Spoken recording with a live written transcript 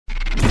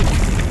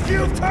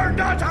You've turned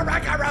on to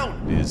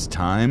Rykerroad! It is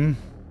time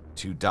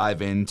to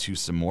dive into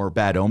some more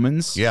Bad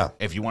Omens. Yeah.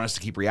 If you want us to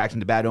keep reacting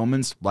to Bad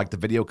Omens, like the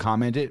video,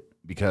 comment it,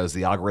 because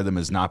the algorithm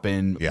has not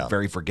been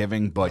very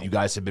forgiving, but you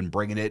guys have been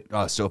bringing it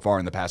so far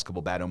in the past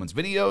couple Bad Omens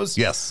videos.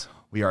 Yes.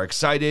 We are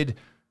excited.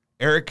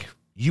 Eric,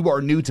 you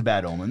are new to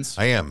Bad Omens.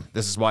 I am.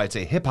 This is why it's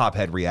a hip-hop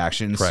head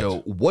reaction. Correct. So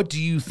what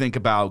do you think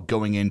about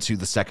going into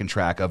the second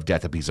track of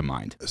Death of Peace of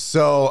Mind?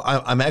 So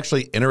I'm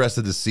actually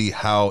interested to see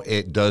how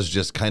it does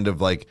just kind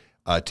of like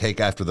take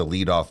after the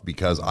lead off,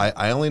 because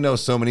I only know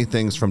so many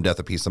things from Death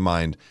of Peace of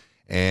Mind,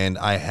 and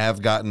I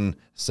have gotten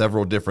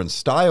several different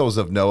styles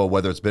of Noah,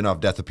 whether it's been off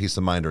Death of Peace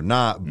of Mind or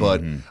not,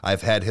 but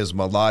I've had his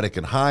melodic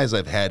and highs,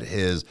 I've had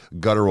his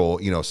guttural,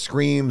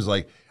 screams,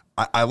 like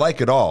I like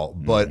it all,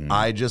 but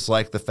I just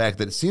like the fact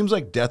that it seems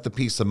like Death of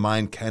Peace of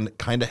Mind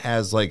kind of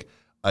has like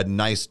a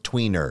nice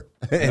tweener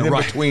in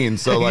between.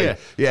 So like,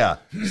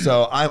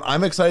 So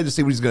I'm excited to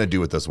see what he's going to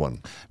do with this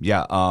one.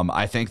 Yeah.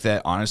 I think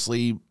that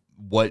honestly,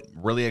 what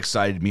really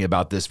excited me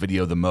about this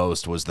video the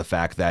most was the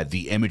fact that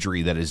the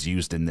imagery that is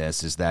used in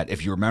this is that,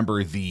 if you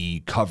remember the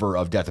cover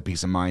of Death of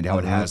Peace of Mind, how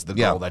it has the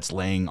girl that's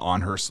laying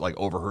on her, like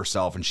over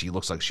herself, and she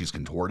looks like she's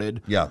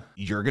contorted. Yeah.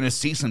 You're going to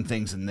see some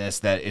things in this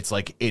that it's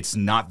like, it's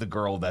not the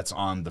girl that's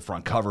on the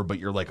front cover, but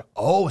you're like,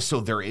 oh,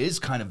 so there is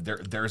kind of,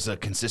 there's a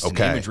consistent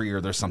imagery, or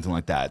there's something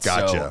like that.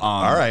 Gotcha. So,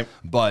 all right.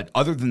 But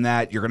other than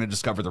that, you're going to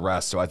discover the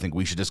rest. So I think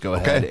we should just go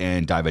ahead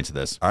and dive into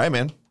this. All right,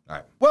 man. All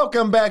right.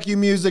 Welcome back, you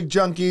music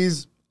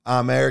junkies.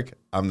 I'm Eric.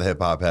 I'm the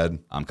hip-hop head.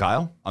 I'm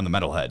Kyle. I'm the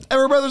metal head. And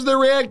we're brothers that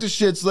react to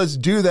shit, so let's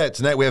do that.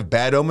 Tonight we have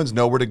Bad Omens,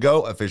 Nowhere to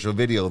Go, official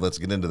video. Let's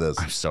get into this.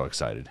 I'm so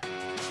excited.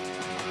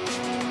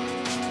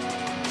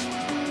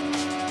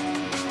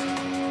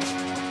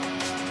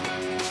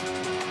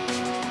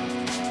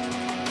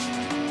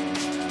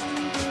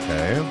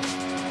 Okay.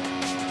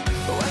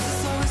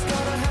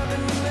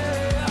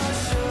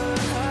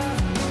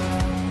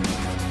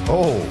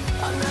 Oh.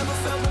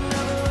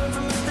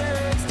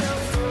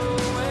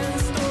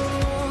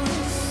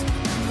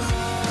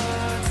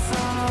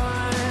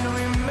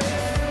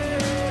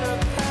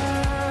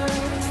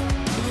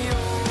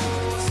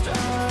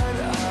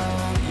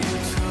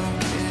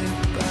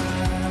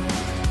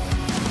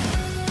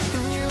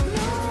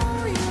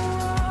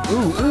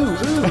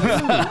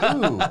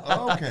 Ooh.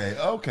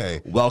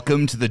 Okay.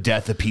 Welcome to the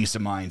Death of Peace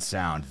of Mind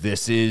sound.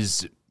 This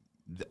is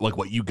like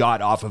what you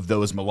got off of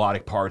those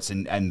melodic parts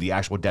and the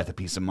actual Death of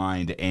Peace of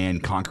Mind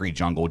and Concrete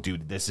Jungle.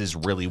 Dude, this is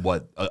really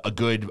what a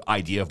good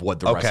idea of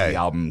what the rest of the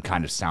album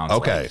kind of sounds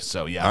like.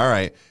 So yeah. All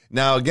right.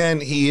 Now again,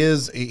 he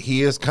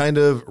is kind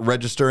of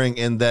registering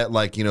in that,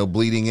 like,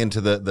 bleeding into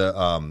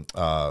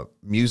the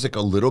music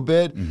a little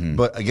bit,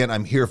 but again,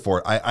 I'm here for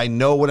it. I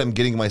know what I'm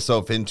getting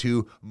myself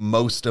into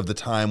most of the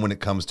time when it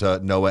comes to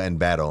Noah and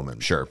Bad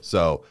Omens. Sure.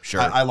 So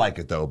I like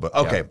it though, but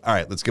okay. All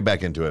right, let's get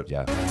back into it.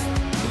 Yeah.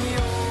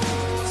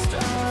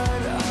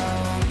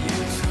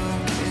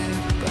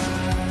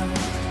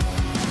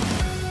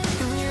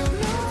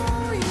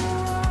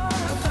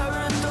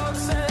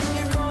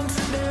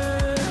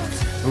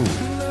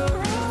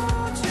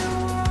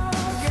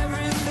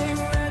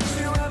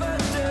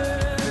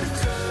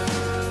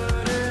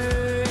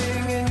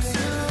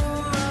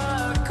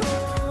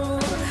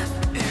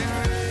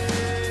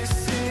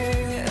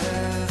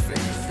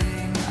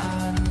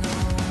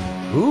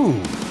 Ooh.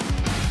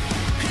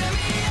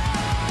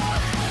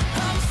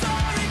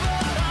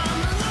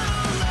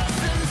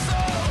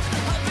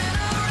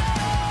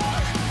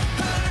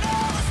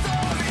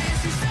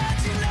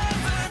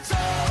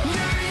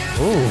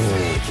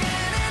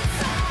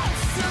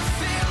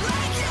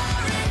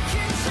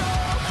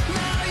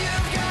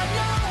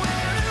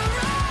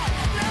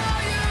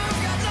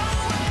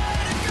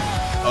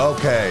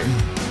 Okay.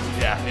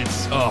 Yeah,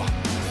 it's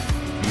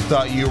You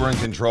thought you were in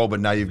control, but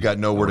now you've got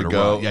nowhere to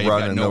go. Yeah, you've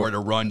got nowhere to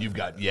run. You've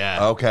got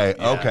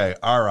Okay.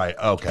 All right.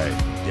 Okay.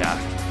 Yeah.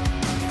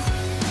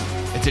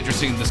 It's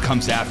interesting this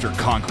comes after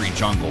Concrete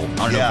Jungle.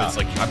 I don't know if it's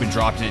like I've been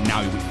dropping it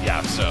now.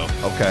 Yeah, so.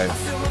 Okay.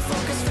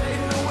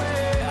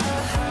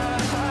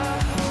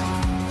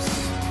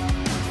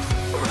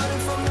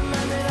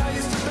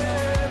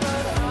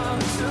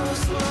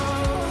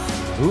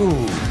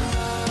 Ooh.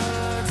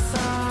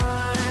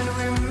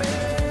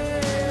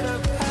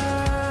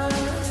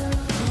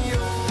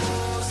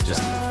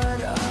 Just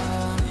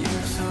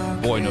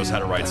boy knows how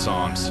to write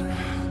songs.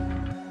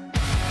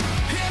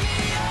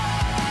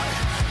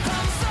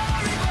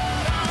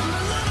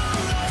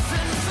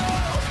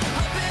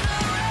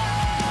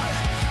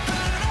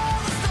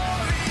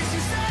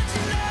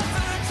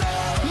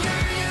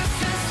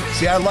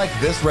 See, I like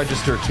this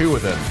register too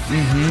with him.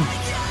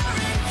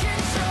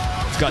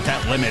 It's got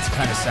that Limits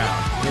kind of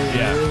sound.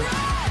 Yeah.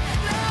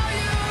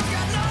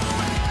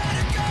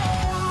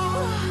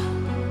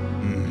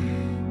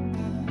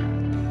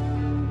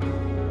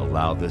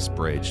 Allow this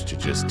bridge to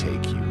just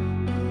take you.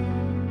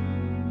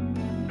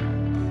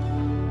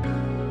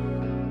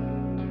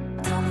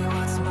 Tell me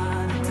what's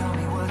mine and tell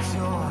me what's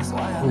yours.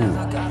 Why I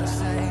never gotta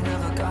say,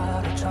 never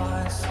got a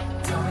choice.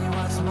 Tell me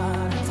what's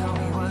mine and tell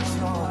me what's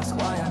yours.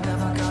 Why I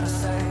never gotta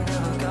say,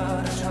 never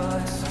got a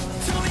choice.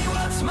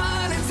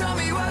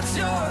 what's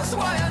yours.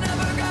 Why I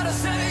never gotta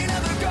say,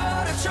 never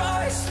got a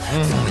choice.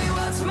 Tell me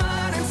what's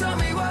mine and tell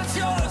me what's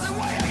yours. And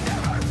why I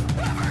never,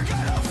 ever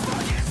gonna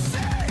fucking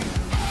say.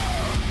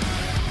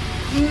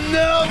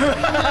 No.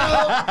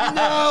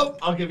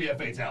 I'll give you a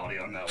fatality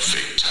on that one.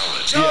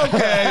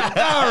 Okay,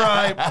 all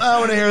right. I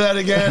want to hear that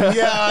again.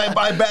 Yeah,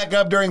 I back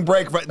up during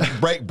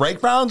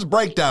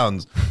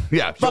breakdowns.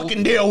 Yeah,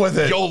 Fucking deal with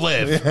it. You'll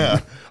live. Yeah.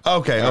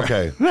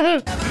 Okay.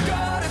 Never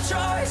got a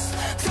choice.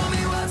 Tell me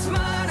what's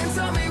mine and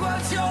tell me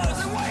what's yours.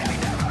 And why I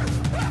never,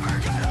 ever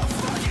gonna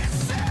fucking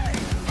say.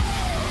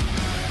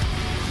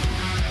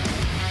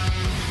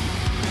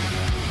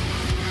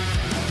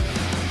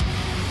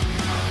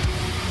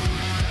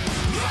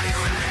 Are you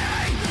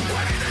ready?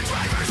 Put in the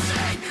driver's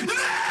seat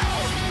now.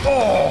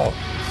 Oh.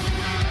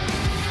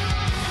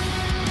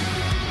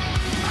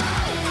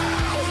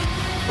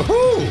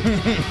 Woo.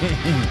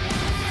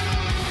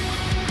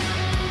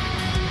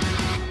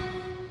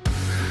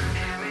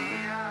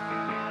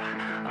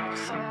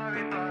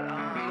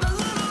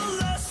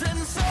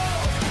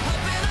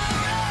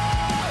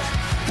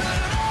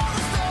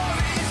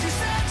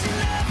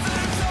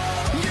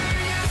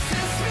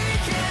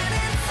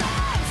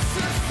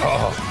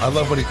 Oh, I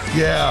love what he.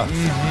 Yeah.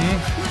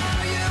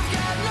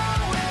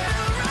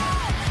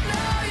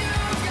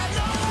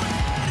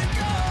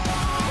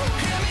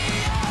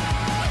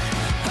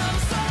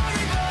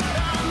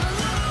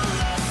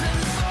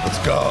 Let's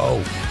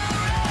go.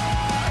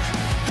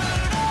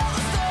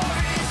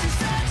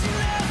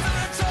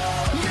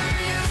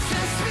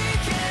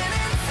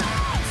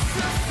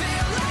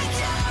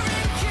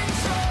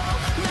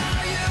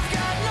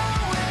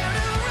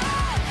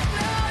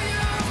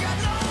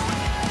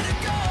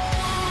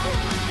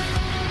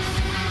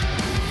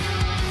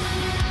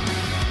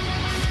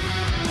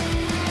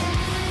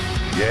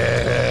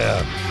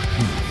 Yeah.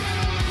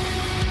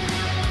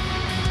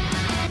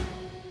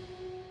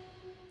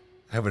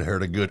 I haven't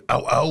heard a good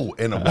oh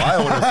in a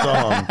while in a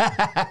song.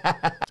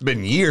 It's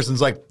been years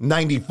since like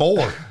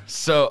 94.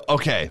 So,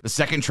 okay, the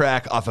second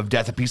track off of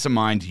Death of Peace of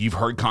Mind, you've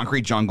heard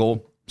Concrete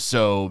Jungle.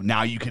 So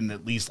now you can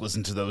at least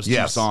listen to those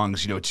two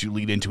songs, you know, to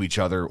lead into each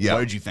other. Yep. What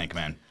did you think,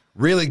 man?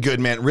 Really good,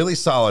 man. Really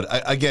solid.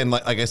 Again,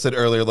 like I said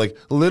earlier, like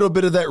a little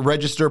bit of that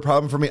register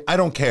problem for me. I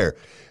don't care.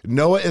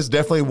 Noah is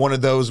definitely one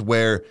of those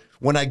where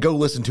when I go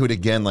listen to it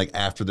again, like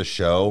after the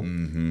show,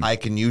 I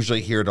can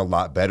usually hear it a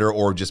lot better,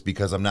 or just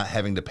because I'm not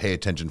having to pay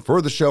attention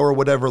for the show or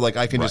whatever, like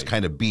I can just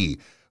kind of be.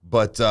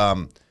 But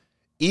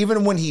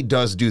even when he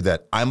does do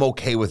that, I'm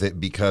okay with it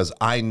because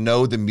I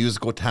know the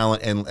musical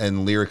talent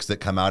and lyrics that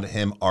come out of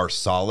him are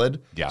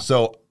solid. Yeah.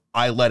 So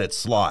I let it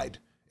slide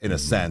in a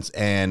sense.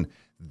 And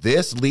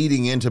this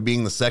leading into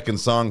being the second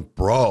song,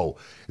 bro,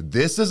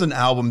 this is an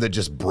album that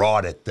just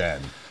brought it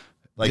then.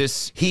 Like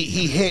This-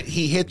 he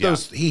hit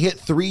those, he hit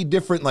three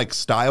different like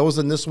styles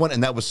in this one,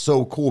 and that was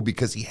so cool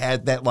because he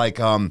had that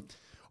like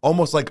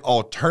almost like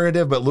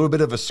alternative but a little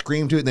bit of a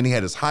scream to it. Then he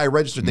had his high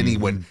register, then he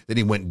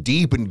went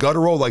deep and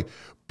guttural. Like,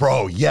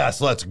 bro,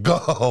 yes, let's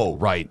go.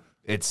 Right.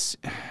 It's,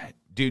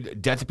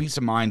 dude, Death of Peace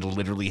of Mind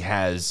literally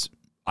has,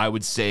 I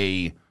would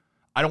say,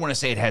 I don't want to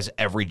say it has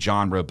every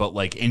genre, but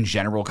like in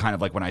general, kind of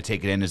like when I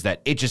take it in, is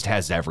that it just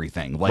has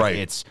everything. Like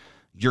it's,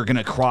 you're going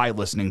to cry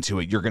listening to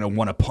it. You're going to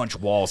want to punch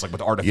walls, like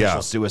with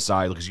Artificial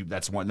Suicide, because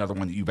that's another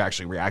one that you've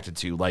actually reacted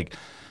to. Like,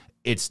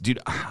 it's, dude,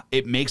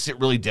 it makes it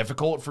really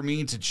difficult for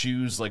me to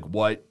choose like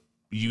what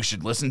you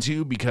should listen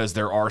to because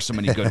there are so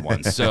many good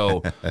ones.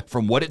 So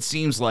from what it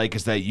seems like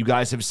is that you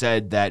guys have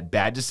said that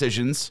Bad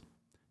Decisions,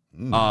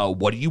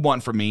 What Do You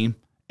Want From Me,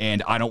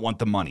 and I Don't Want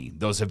the Money.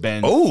 Those have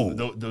been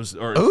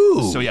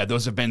so yeah,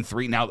 those have been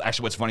three. Now,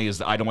 actually, what's funny is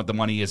that I Don't Want the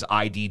Money is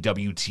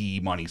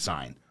IDWT money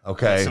sign.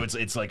 Okay, so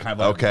it's like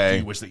kind of like Do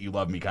You Wish That You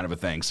Loved Me kind of a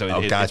thing. So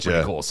it's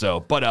pretty cool.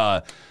 So,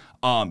 but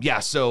yeah.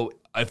 So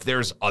if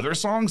there's other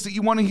songs that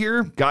you want to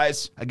hear,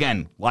 guys,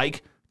 again,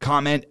 like,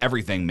 comment,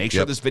 everything. Make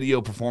sure this video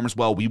performs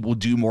well. We will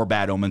do more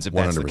Bad Omens if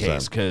that's the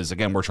case. Because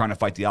again, we're trying to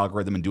fight the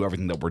algorithm and do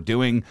everything that we're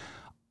doing.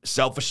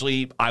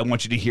 Selfishly, I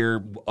want you to hear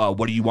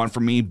What Do You Want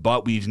From Me,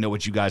 but we need to know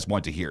what you guys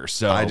want to hear.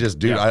 So I just,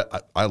 dude,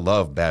 I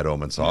love Bad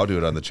Omens, so I'll do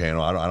it on the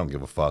channel. I don't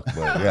give a fuck.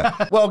 But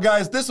yeah. Well,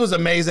 guys, this was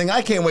amazing.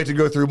 I can't wait to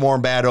go through more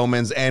Bad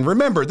Omens. And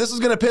remember, this is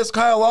gonna piss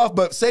Kyle off,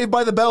 but Saved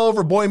by the Bell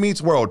over Boy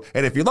Meets World.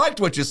 And if you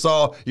liked what you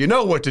saw, you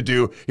know what to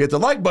do. Hit the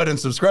like button,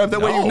 subscribe. That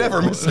way you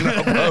never miss an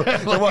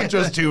upload. So watch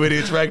those two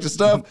idiots react to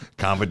stuff.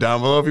 Comment down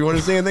below if you want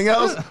to see anything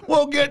else.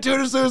 We'll get to it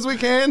as soon as we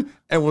can,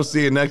 and we'll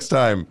see you next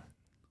time.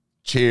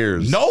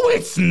 Cheers. No,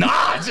 it's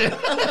not.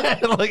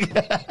 Like